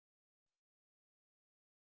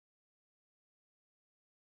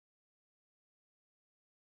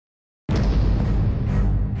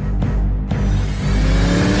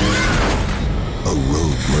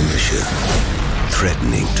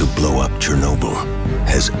threatening to blow up Chernobyl,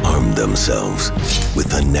 has armed themselves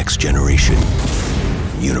with the next generation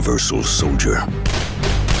Universal Soldier.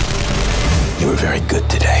 You were very good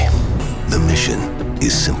today. The mission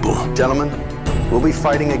is simple. Gentlemen, we'll be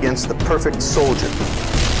fighting against the perfect soldier.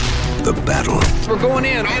 The battle. We're going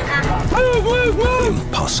in. Move, move, move!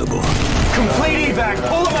 Impossible. Complete evac.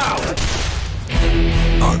 Pull them out.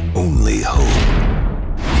 Our only hope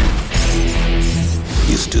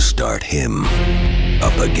is to start him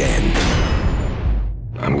up again.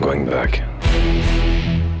 I'm going back.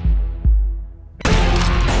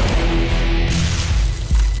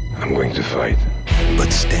 I'm going to fight.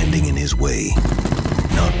 But standing in his way,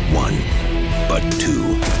 not one, but two.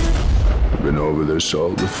 Been over this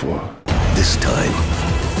all before. This time,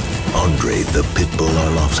 Andre the Pitbull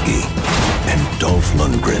Arlovsky and Dolph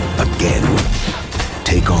Lundgren again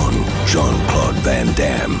take on Jean-Claude Van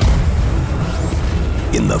Damme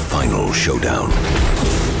in the final showdown.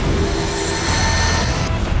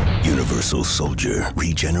 Universal Soldier: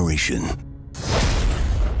 Regeneration.